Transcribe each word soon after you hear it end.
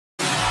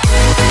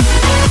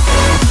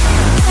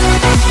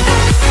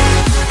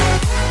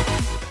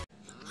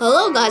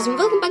Hello guys and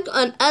welcome back to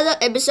another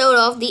episode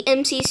of the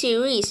MC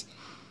series.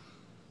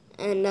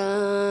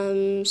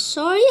 And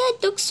sorry I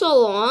took so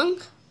long,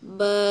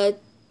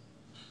 but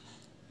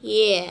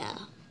yeah.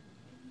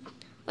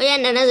 Oh yeah,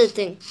 and another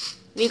thing,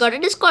 we got a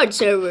Discord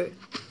server.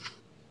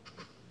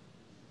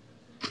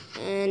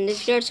 And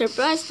if you're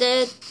surprised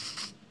that,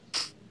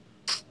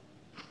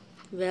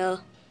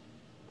 well,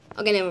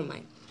 okay, never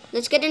mind.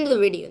 Let's get into the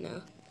video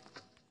now.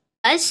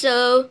 Guys,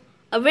 so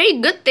a very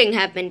good thing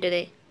happened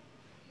today.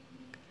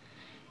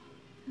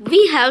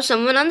 We have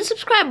someone on the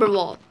subscriber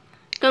wall.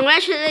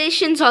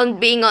 Congratulations on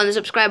being on the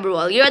subscriber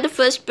wall. You are the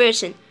first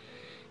person.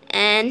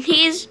 And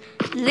he's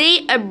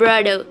Lee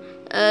Abrado.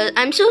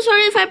 I'm so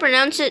sorry if I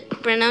pronounced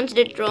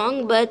it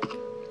wrong, but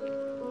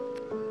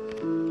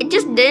it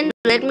just didn't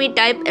let me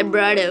type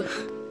Abrado.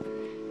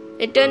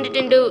 It turned it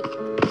into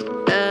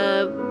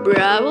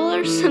Bravo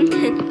or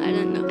something. I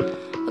don't know.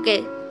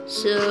 Okay,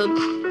 so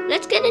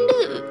let's get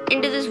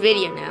into this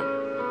video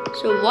now.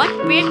 So what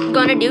we're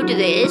gonna do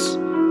today is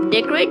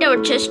decorate our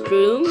chest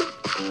room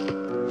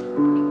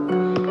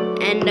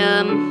and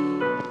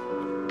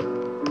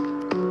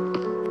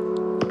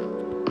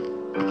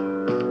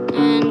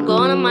go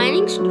on a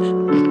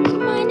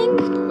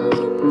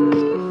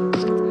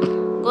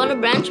go on a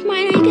branch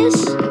mine, I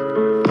guess.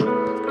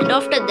 And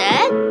after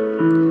that,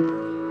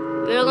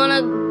 we're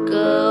gonna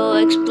go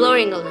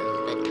exploring a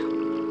little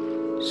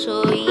bit. So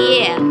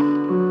yeah,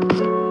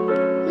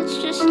 let's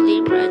just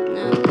sleep right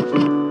now.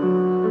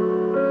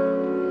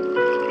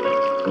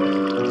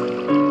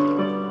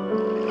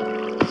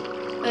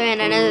 And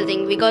another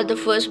thing, we got the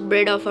first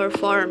bread of our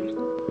farm.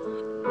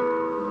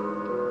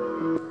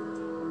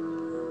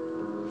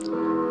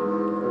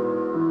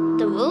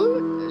 The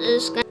wool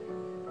is kind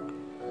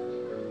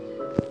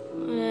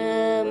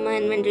of, my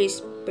inventory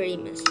is pretty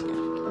messed up.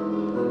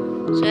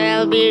 So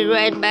I'll be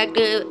right back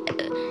to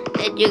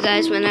let you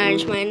guys when I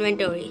arrange my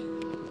inventory.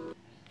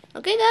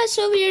 Okay guys,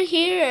 so we're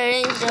here,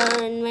 arranged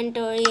our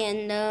inventory,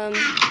 and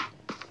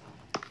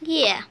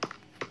yeah.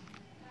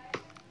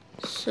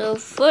 So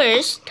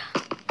first,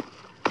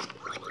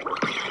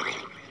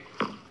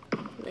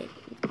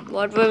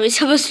 what were we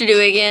supposed to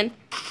do again?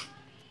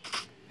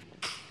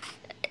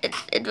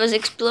 It was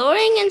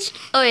exploring and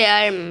oh yeah,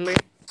 I remember.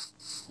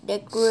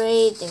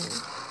 Decorating.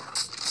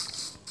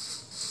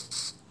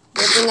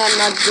 Good thing I'm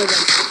not good at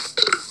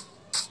it.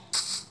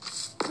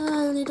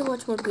 I'll need to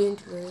watch more green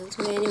tutorials.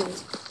 Okay,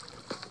 anyways.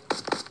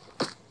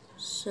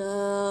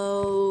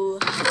 So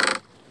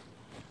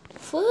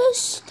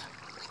first,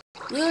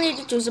 you'll need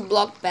to choose a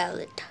block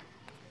palette.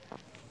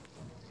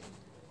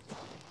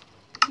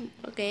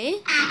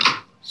 Okay.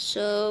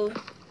 So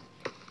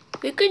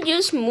we could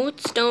use smooth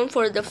stone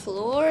for the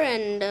floor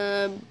and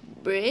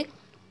brick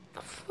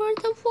for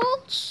the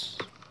walls.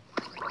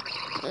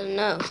 I don't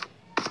know.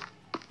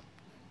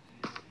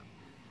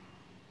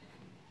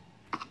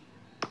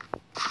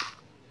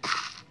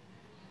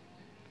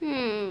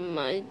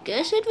 I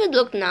guess it would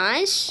look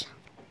nice.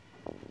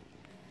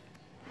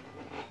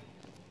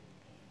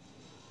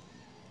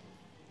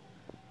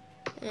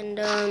 And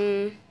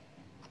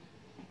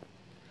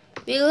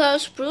we'll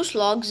have spruce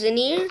logs in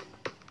here.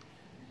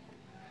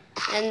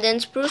 And then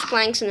spruce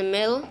planks in the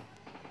middle.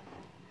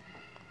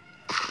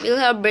 We'll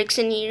have bricks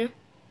in here.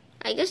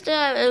 I guess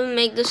that will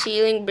make the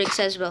ceiling bricks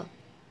as well.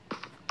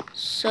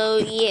 So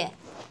yeah,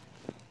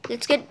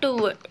 let's get to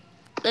work.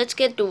 Let's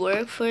get to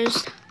work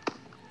first.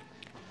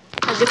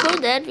 But before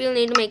that, we'll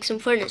need to make some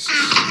furnaces.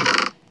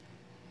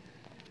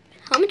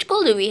 How much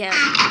coal do we have?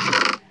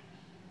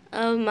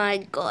 Oh my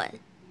god.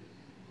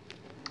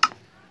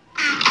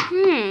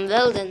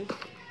 Well then,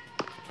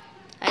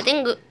 I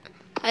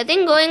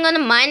think going on a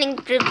mining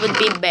trip would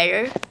be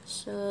better.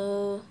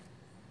 So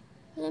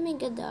let me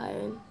get the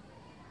iron.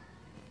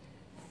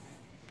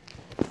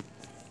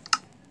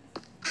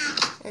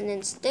 And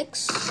then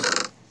sticks.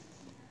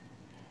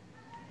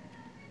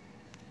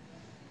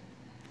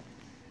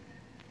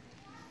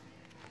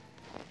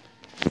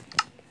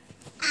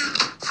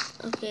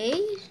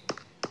 Okay.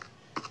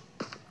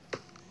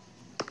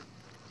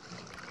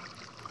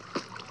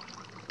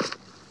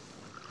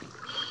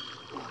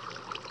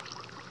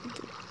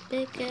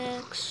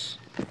 Pickaxe.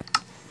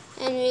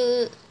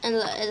 And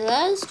at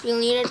last we'll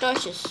need our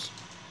torches.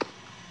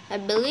 I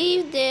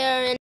believe they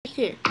are in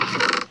here.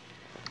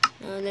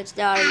 No, that's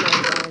the armor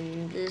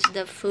one. This is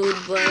the food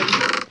one.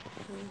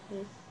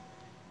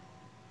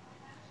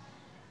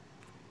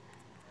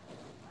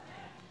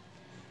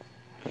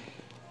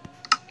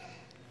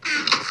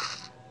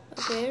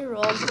 Okay,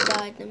 robbed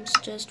items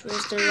chest.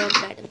 Where's the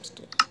robbed items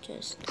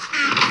chest?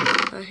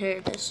 Oh, here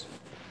it is.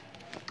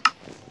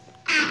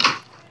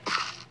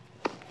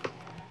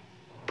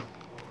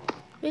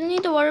 We'll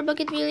need the water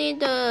bucket, we'll need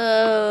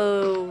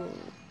the...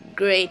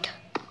 Great.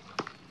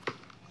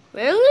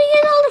 Where will we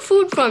get all the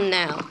food from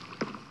now?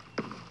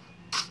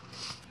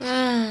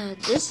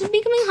 This is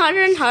becoming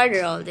harder and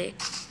harder all day.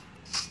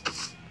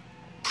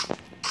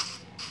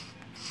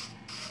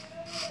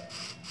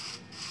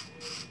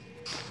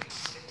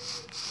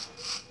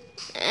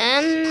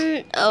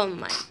 And... oh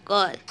my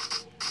god.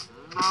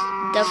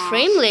 the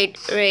frame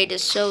rate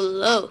is so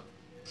low.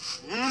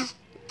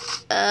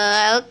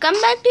 I'll come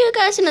back to you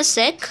guys in a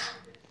sec.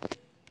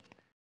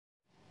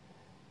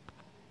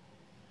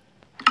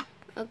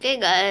 Okay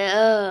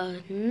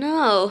guys,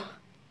 no.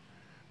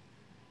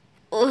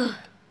 Ugh.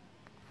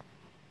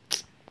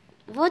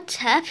 What's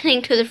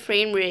happening to the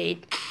frame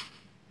rate?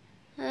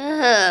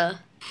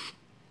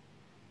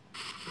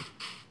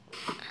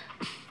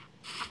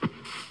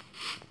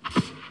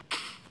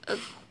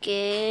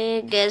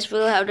 Okay, guess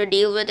we'll have to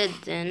deal with it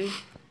then.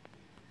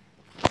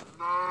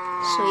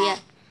 So yeah,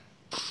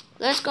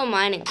 let's go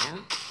mining now.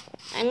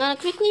 I'm gonna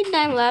quickly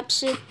time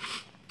lapse it.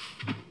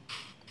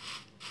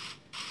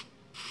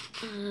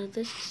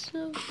 This is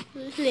so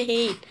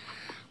late.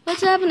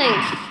 What's happening?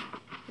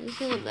 Is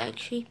it a black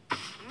sheep?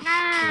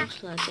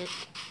 Looks like it.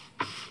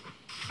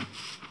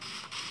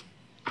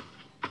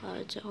 Oh,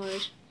 it's a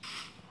horse.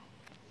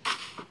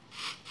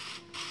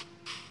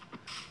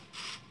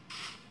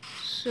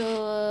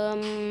 So,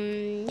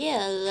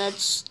 yeah,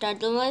 let's start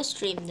the live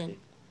stream then.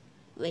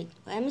 Wait,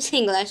 why am I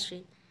saying live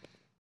stream?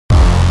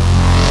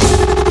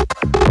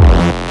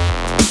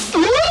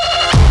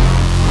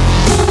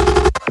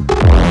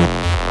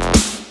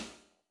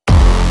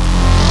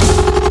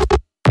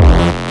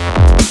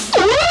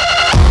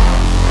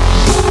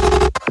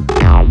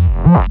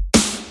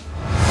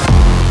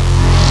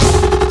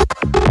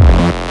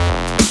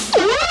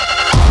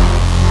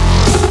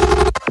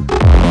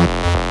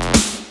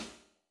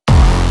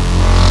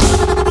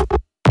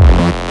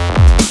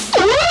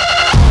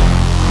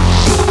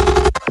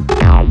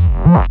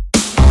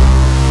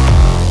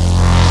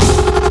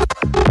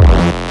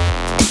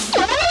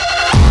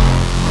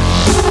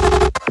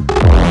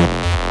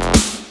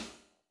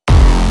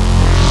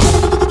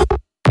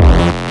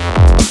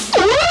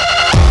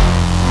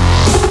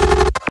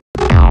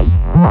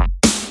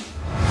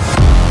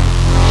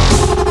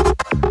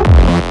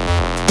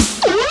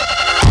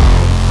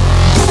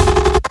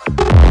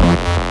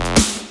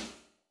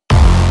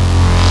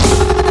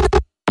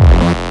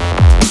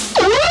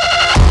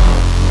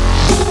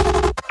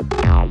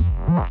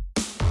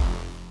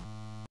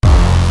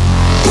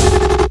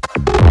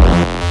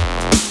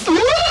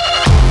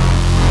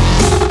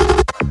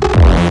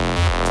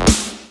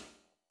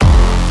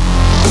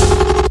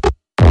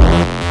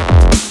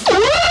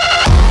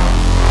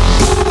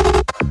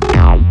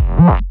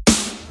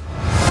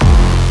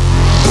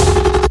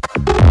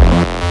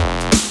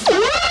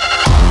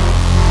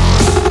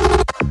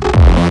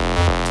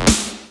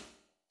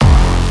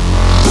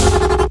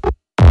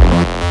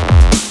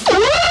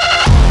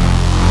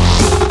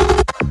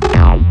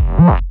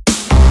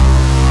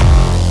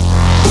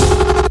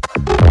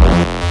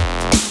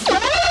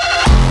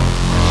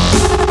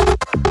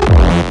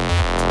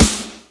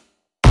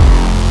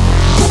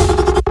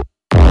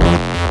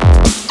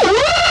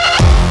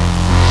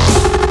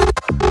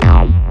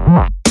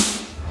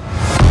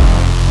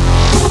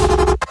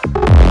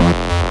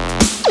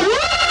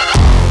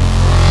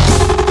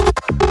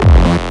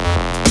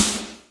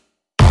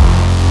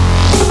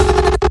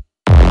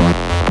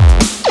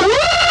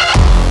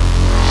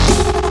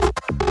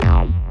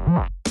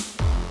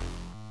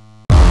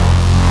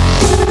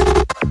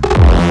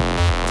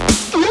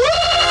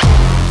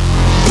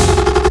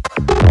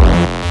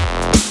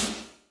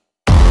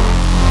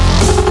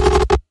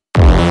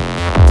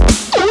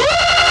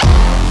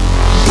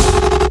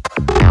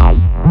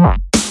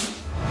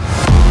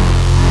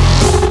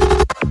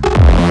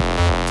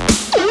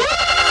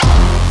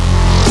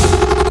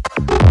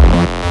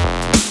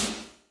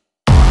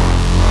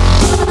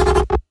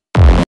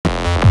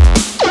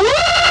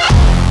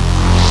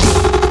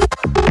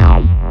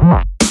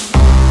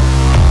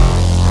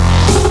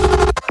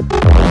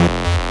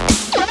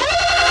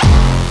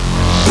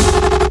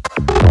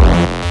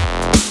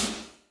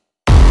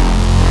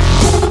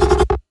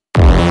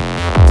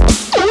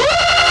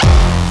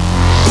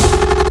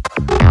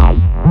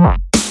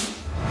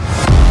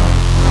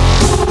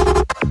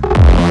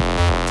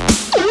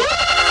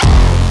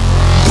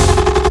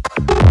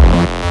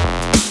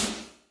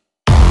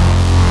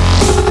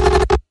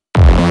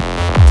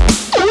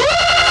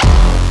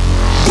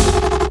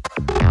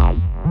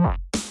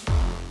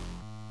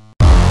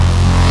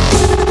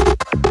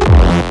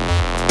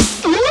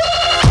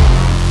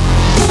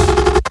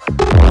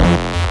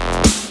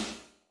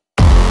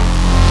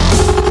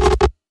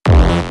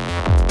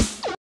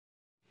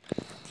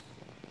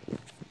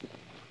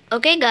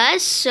 Okay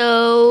guys,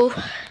 so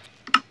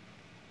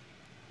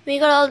we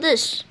got all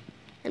this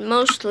and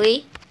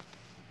mostly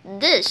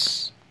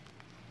this,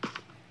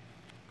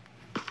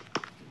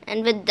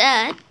 and with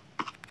that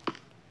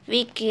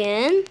we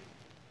can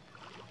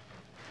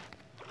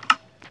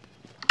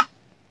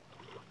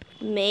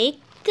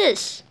make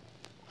this,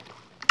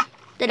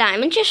 the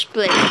diamond chest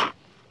plate.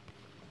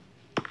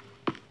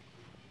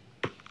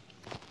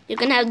 You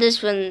can have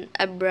this one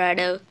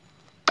Abrado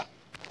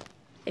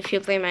if you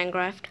play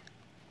Minecraft.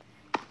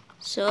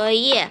 So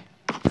yeah,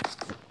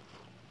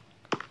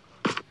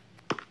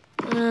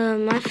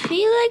 I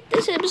feel like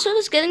this episode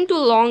is getting too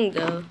long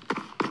though.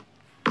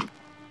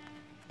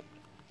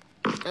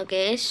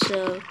 Okay,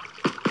 so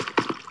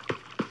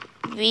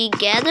we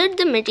gathered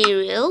the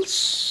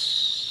materials.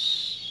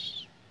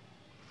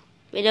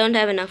 We don't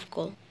have enough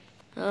coal.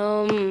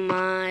 Oh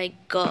my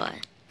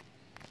god.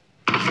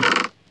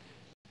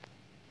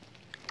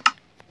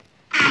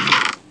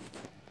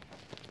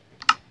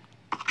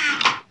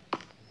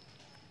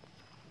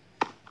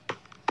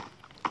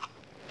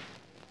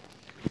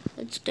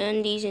 Let's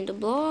turn these into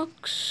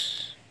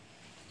blocks.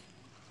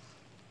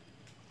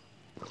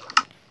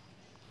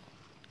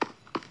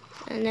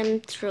 And then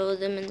throw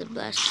them in the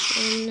blast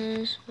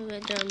furnace.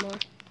 Wait, there are more.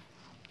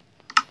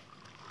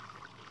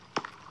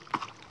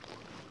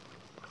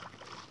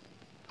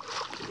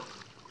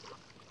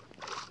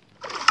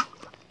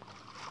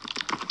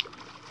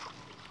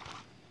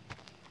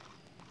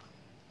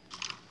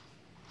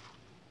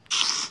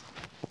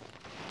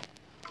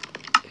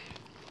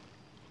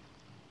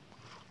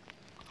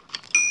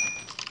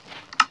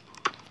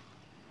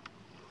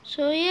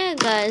 So yeah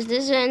guys,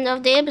 this is the end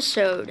of the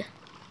episode.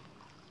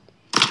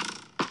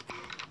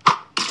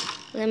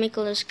 Let me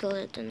kill the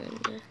skeleton in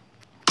there.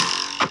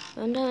 I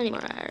don't have any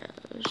more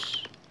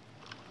arrows.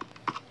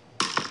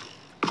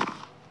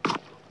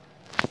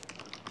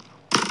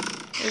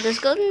 If the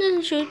skeleton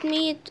doesn't shoot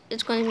me,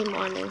 it's going to be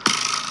morning.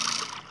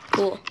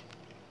 Cool.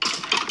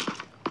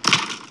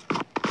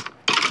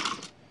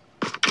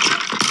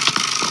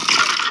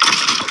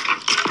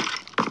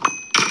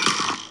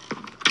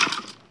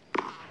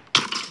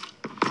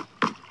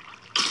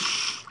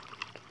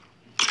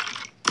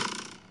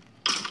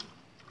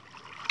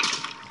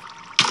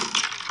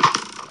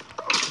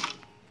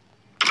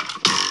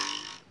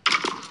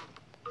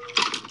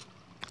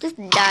 Just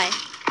die.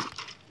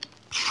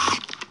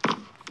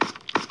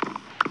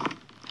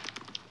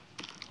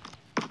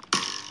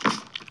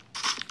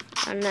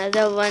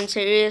 Another one,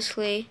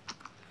 seriously?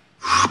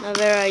 Now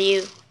where are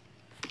you?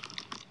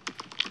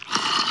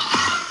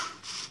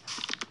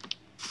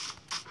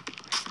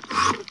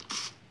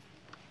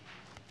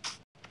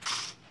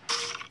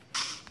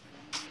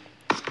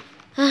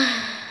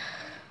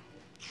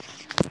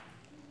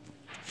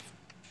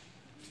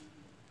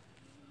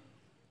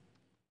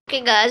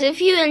 Okay guys, if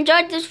you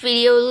enjoyed this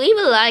video, leave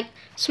a like,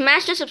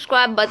 smash the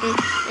subscribe button,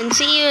 and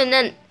see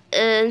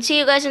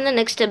you guys in the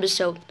next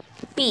episode.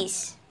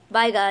 Peace.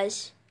 Bye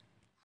guys.